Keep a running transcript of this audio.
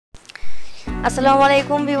আসসালামু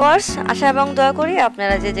আলাইকুম ভিউয়ার্স, আশা এবং দোয়া করি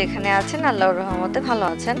আপনারা যে যেখানে আছেন আল্লাহর রহমতে ভালো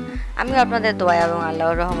আছেন। আমিও আপনাদের দোয়া এবং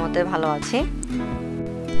আল্লাহর রহমতে ভালো আছি।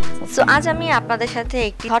 সো আজ আমি আপনাদের সাথে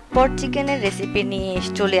একটি ঝটপট চিকেনের রেসিপি নিয়ে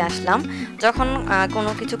চলে আসলাম। যখন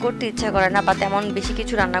কোনো কিছু করতে ইচ্ছে করে না বা তেমন বেশি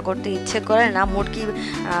কিছু রান্না করতে ইচ্ছে করে না, মুরগি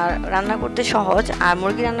রান্না করতে সহজ, আর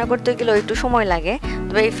মুরগি রান্না করতে গেলেও একটু সময় লাগে।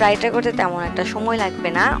 তবে এই ফ্রাইটা করতে তেমন একটা সময় লাগবে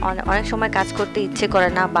না। অনেক সময় কাজ করতে ইচ্ছে করে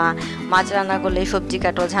না, বা মাছ রান্না করলে সবজি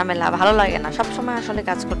কাটো ঝামেলা ভালো লাগে না, সব সময় আসলে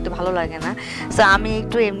কাজ করতে ভালো লাগে না। সো আমি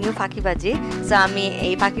একটু এমনিও ফাঁকিবাজি, সো আমি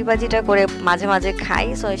এই ফাঁকিবাজিটা করে মাঝে মাঝে খাই।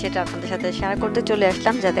 সো সেটা আপনাদের সাথে শেয়ার করতে চলে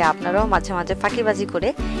আসলাম, যাতে আপনারাও মাঝে মাঝে ফাঁকিবাজি করে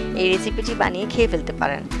এই রেসিপিটি বানিয়ে খেয়ে ফেলতে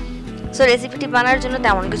পারেন। সো রেসিপিটি বানানোর জন্য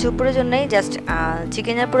তেমন কিছু প্রয়োজন নেই, জাস্ট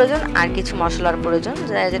চিকেনের প্রয়োজন আর কিছু মশলার প্রয়োজন,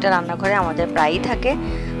 যেটা রান্নাঘরে আমাদের প্রায়ই থাকে।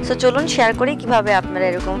 সো চলুন শেয়ার করি কিভাবে আপনারা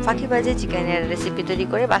এরকম ফাঁকিবাজি চিকেনের রেসিপি তৈরি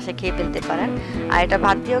করে বাসায় খেয়ে ফেলতে পারেন। আর এটা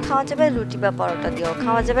ভাত দিয়েও খাওয়া যাবে, রুটি বা পরোটা দিয়েও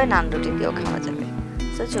খাওয়া যাবে, নান রুটি দিয়েও খাওয়া যাবে।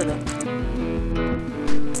 সো চলুন।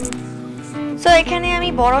 সো এখানে আমি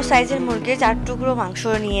বড় সাইজের মুরগির 4 টুকরো মাংস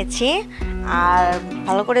নিয়েছি, আর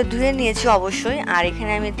ভালো করে ধুয়ে নিয়েছি অবশ্যই। আর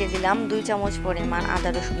এখানে আমি দিয়ে দিলাম 2 চামচ পরিমাণ আদা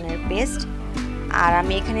রসুনের পেস্ট। আর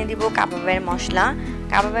আমি এখানে দিব কাবাবের মশলা।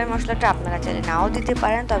 কাবাবের মশলাটা আপনারা চাইলে নাও দিতে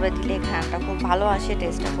পারেন, তবে দিলে ঘ্রাণটা খুব ভালো আসে,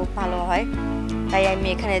 টেস্টটা খুব ভালো হয়। তাই আমি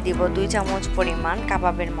এখানে দিব 2 চামচ পরিমাণ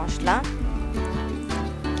কাবাবের মশলা।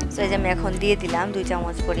 সো এই যে আমি এখন দিয়ে দিলাম 2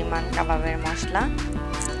 চামচ পরিমাণ কাবাবের মশলা।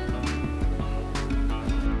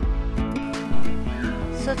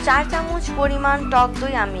 সো 4 চামচ পরিমাণ টক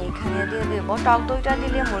দই আমি এখানে দিয়ে দেব। টক দইটা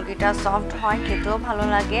দিলে মুরগিটা সফট হয়, খেতেও ভালো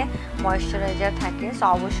লাগে, ময়েশ্চারাইজার থাকে। সো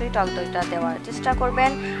অবশ্যই টক দইটা দেওয়ার চেষ্টা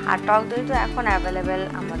করবেন। আর টক দই তো এখন অ্যাভেলেবেল,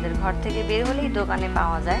 আমাদের ঘর থেকে বের হলেই দোকানে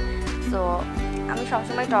পাওয়া যায়। সো আমি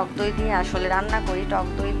সবসময় টক দই দিয়ে আসলে রান্না করি। টক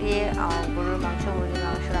দই দিয়ে গরুর মাংস, মুরগির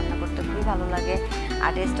মাংস রান্না করতে খুবই ভালো লাগে,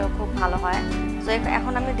 আর টেস্টটাও খুব ভালো হয়। সো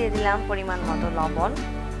এখন আমি দিয়ে দিলাম পরিমাণ মতো লবণ।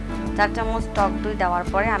 4 চামচ টক দই দেওয়ার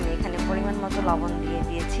পরে আমি এখানে পরিমাণ মতো লবণ দিয়ে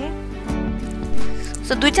দিয়েছি।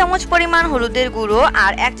 সো 2 চামচ পরিমাণ হলুদের গুঁড়ো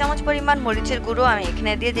আর 1 চামচ পরিমাণ মরিচের গুঁড়ো আমি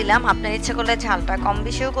এখানে দিয়ে দিলাম। আপনার ইচ্ছা করলে ঝালটা কম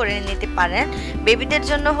বেশিও করে নিতে পারেন। বেবিদের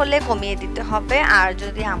জন্য হলে কমিয়ে দিতে হবে, আর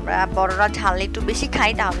যদি আমরা বড়রা ঝাল একটু বেশি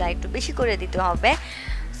খাই তাহলে একটু বেশি করে দিতে হবে।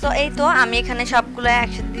 সো এই তো আমি এখানে সবগুলো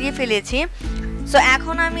একসাথে দিয়ে ফেলেছি। সো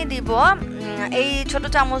এখন আমি দিব এই ছোট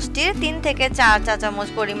চামচটির 3 থেকে 4 চা চামচ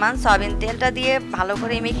পরিমাণ সয়াবিন তেলটা দিয়ে ভালো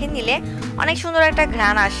করে মেখে নিলে অনেক সুন্দর একটা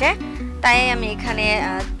ঘ্রাণ আসে। তাই আমি এখানে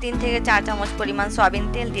 3 থেকে 4 চামচ পরিমাণ সয়াবিন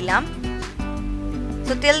তেল দিলাম।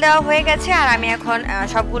 তো তেল দেওয়া হয়ে গেছে, আর আমি এখন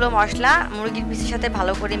সবগুলো মশলা মুরগির পিসের সাথে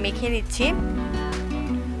ভালো করে মেখে নিচ্ছি।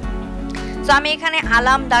 তো আমি এখানে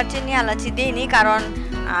আলাম, দারচিনি, এলাচি দিইনি, কারণ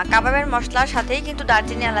কাবাবের মশলার সাথেই কিন্তু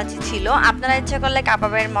দারচিনি এলাচি ছিল। আপনারা ইচ্ছা করলে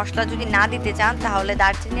কাবাবের মশলা যদি না দিতে চান তাহলে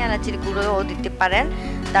দারচিনি এলাচির গুঁড়োও দিতে পারেন,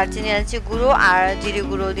 দারচিনি এলাচির গুঁড়ো আর জিরে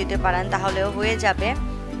গুঁড়োও দিতে পারেন, তাহলেও হয়ে যাবে।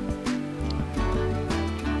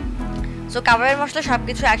 সো কাবাবের মশলা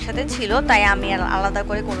সবকিছু একসাথে ছিল, তাই আমি আলাদা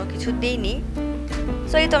করে কোনো কিছু দিইনি।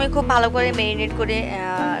 সো এই তো আমি খুব ভালো করে ম্যারিনেট করে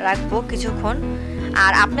রাখবো কিছুক্ষণ।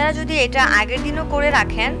 আর আপনারা যদি এটা আগের দিনও করে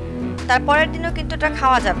রাখেন, তারপরের দিনও কিন্তু এটা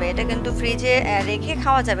খাওয়া যাবে। এটা কিন্তু ফ্রিজে রেখে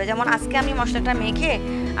খাওয়া যাবে। যেমন আজকে আমি মশলাটা মেখে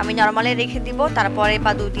আমি নর্মালি রেখে দিব, তারপরে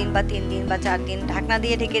বা 2 দিন বা 3 দিন বা 4 দিন ঢাকনা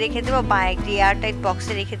দিয়ে ঢেকে রেখে দেবো, বা একটি এয়ারটাইট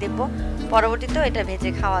বক্সে রেখে দেবো, পরবর্তীতেও এটা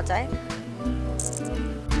ভেজে খাওয়া যায়।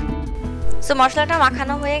 সো মশলাটা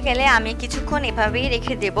মাখানো হয়ে গেলে আমি কিছুক্ষণ এভাবেই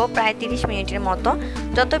রেখে দেব, প্রায় 30 মিনিটের মতো।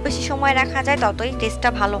 যত বেশি সময় রাখা যায় ততই টেস্টটা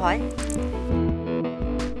ভালো হয়।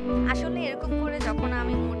 আসলে এরকম করে যখন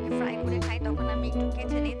আমি মুরগি ফ্রাই করে খাই তখন আমি একটু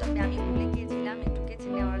কেচে নিই, তবে আমি ভুলে গিয়েছিলাম একটু কেচে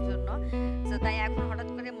নেওয়ার জন্য। তো তাই এখন হঠাৎ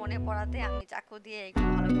করে মনে পড়াতে আমি চাকু দিয়ে একটু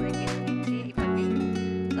ভালো করে কেচে নিচ্ছি এইভাবেই।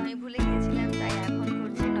 তো আমি ভুলে গিয়েছিলাম, তাই এখন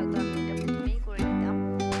করছি, নয়তো আমি এটা প্রথমেই করে দিতাম।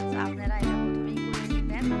 তো আপনারা এটা প্রথমেই করে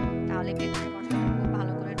নেবেন, তাহলে ভেতরে মশলাটা খুব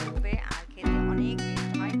ভালো করে ঢুকবে, আর খেতে অনেক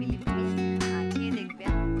টেস্ট হয়। বিলিভ মি, খেয়ে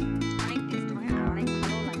দেখবেন, অনেক টেস্ট হয় আর অনেক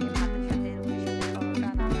ভালো লাগে। ভাতের সাথে, রুটির সাথে, পরোটা,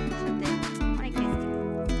 নানের সাথে অনেক টেস্টি।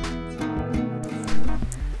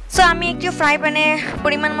 সো আমি একটু ফ্রাই প্যানে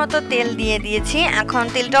পরিমাণ মতো তেল দিয়ে দিয়েছি। এখন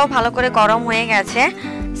তেলটাও ভালো করে গরম হয়ে গেছে।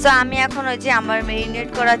 সো আমি এখন ওই যে আমার ম্যারিনেট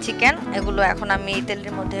করা চিকেন, এগুলো এখন আমি এই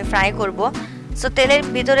তেলের মধ্যে ফ্রাই করব। সো তেলের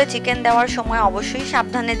ভিতরে চিকেন দেওয়ার সময় অবশ্যই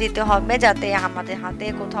সাবধানে দিতে হবে, যাতে আমাদের হাতে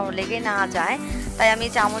কোথাও লেগে না যায়। তাই আমি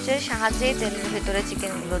চামচের সাহায্যে তেলের ভিতরে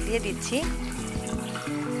চিকেনগুলো দিয়ে দিচ্ছি।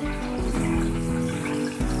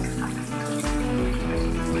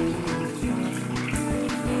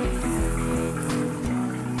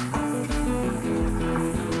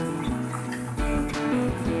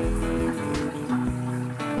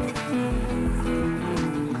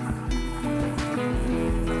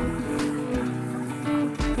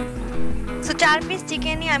 4 পিস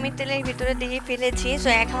চিকেনই আমি তেলের ভিতরে দিয়ে ফেলেছি। সো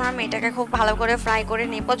এখন আমি এটাকে খুব ভালো করে ফ্রাই করে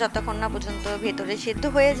নেব যতক্ষণ না পর্যন্ত ভিতরে সিদ্ধ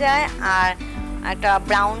হয়ে যায় আর একটা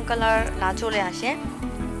ব্রাউন কালার না চলে আসে।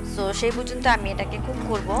 সো সেই পর্যন্ত আমি এটাকে কুক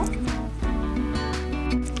করব।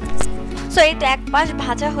 সো এই তো এক পাশ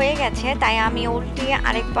ভাজা হয়ে গেছে, তাই আমি উল্টিয়ে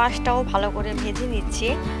আরেক পাশটাও ভালো করে ভেজে নিচ্ছি।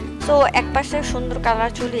 সো এক পাশে সুন্দর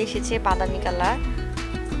কালার চলে এসেছে, বাদামি কালার।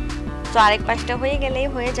 সো আরেক পাশটা হয়ে গেলেই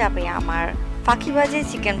হয়ে যাবে আমার ফাঁকিবাজি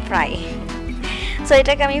চিকেন ফ্রাই। সো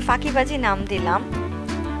এটাকে আমি ফাঁকিবাজি নাম দিলাম।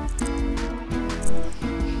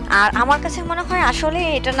 আর আমার কাছে মনে হয় আসলে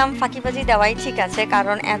এটার নাম ফাঁকিবাজি দেওয়াই ঠিক আছে,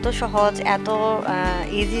 কারণ এত সহজ, এত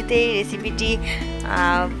ইজিতে রেসিপিটি,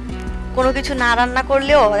 কোনো কিছু না রান্না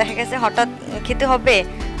করলেও দেখা গেছে হঠাৎ খেতে হবে,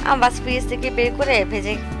 বাস ফ্রিজ থেকে বের করে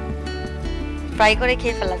ভেজে ফ্রাই করে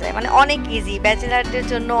খেয়ে ফেলা যায়, মানে অনেক ইজি, ব্যাচেলারদের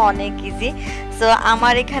জন্য অনেক ইজি। সো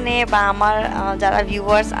আমার এখানে বা আমার যারা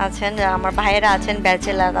ভিউয়ার্স আছেন, যারা আমার ভাইয়েরা আছেন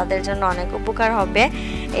ব্যাচেলার, তাদের জন্য অনেক উপকার হবে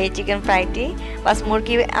এই চিকেন ফ্রাইটি। বাস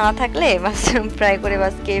মুরগি আনা থাকলে বাস ফ্রাই করে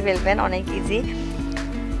বাস খেয়ে ফেলবেন, অনেক ইজি।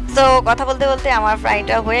 সো কথা বলতে বলতে আমার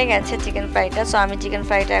ফ্রাইটা হয়ে গেছে, চিকেন ফ্রাইটা। সো আমি চিকেন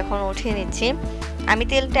ফ্রাইটা এখন উঠিয়ে নিচ্ছি। আমি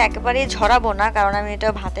তেলটা একেবারেই ঝরাবো না, কারণ আমি এটা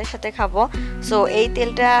ভাতের সাথে খাবো। সো এই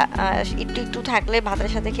তেলটা একটু একটু থাকলে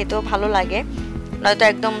ভাতের সাথে খেতেও ভালো লাগে, নয়তো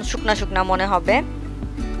একদম শুকনা শুকনা মনে হবে।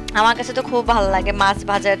 আমার কাছে তো খুব ভালো লাগে মাছ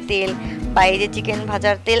ভাজার তেল বা এই যে চিকেন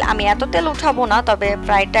ভাজার তেল। আমি এত তেল উঠাবো না, তবে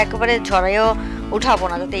ফ্রাইটা একেবারে ঝরাইও উঠাবো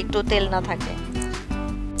না, যাতে একটু তেল না থাকে।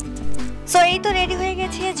 সো এই তো রেডি হয়ে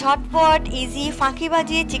গেছে ঝটপট ইজি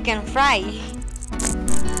ফাঁকিবাজি চিকেন ফ্রাই।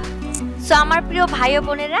 সো আমার প্রিয় ভাই ও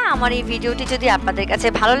বোনেরা, আমার এই ভিডিওটি যদি আপনাদের কাছে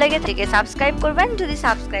ভালো লেগে থাকে সাবস্ক্রাইব করবেন। যদি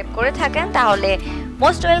সাবস্ক্রাইব করে থাকেন তাহলে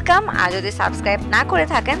মোস্ট ওয়েলকাম, আর যদি সাবস্ক্রাইব না করে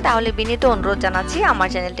থাকেন তাহলে বিনীত অনুরোধ জানাচ্ছি আমার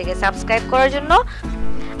চ্যানেলটিকে সাবস্ক্রাইব করার জন্য।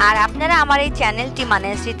 আর আপনারা আমার এই চ্যানেলটি মানে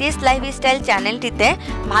স্মৃতিস লাইফস্টাইল চ্যানেলটিতে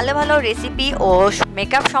ভালো ভালো রেসিপি ও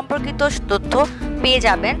মেকআপ সম্পর্কিত তথ্য পেয়ে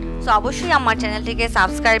যাবেন। সো অবশ্যই আমার চ্যানেলটিকে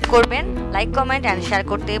সাবস্ক্রাইব করবেন, লাইক কমেন্ট অ্যান্ড শেয়ার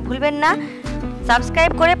করতে ভুলবেন না।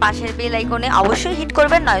 সাবস্ক্রাইব করে পাশের বেল আইকনে অবশ্যই হিট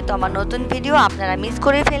করবেন, নয়তো আমার নতুন ভিডিও আপনারা মিস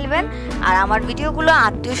করে ফেলবেন। আর আমার ভিডিওগুলো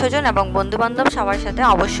আত্মীয় স্বজন এবং বন্ধুবান্ধব সবার সাথে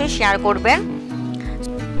অবশ্যই শেয়ার করবেন।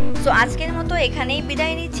 সো আজকের মতো এখানেই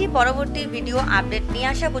বিদায় নিচ্ছি। পরবর্তী ভিডিও আপডেট নিয়ে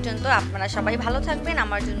আসা পর্যন্ত আপনারা সবাই ভালো থাকবেন,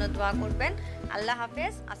 আমার জন্য দোয়া করবেন। আল্লাহ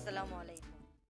হাফেজ, আসসালামু আলাইকুম।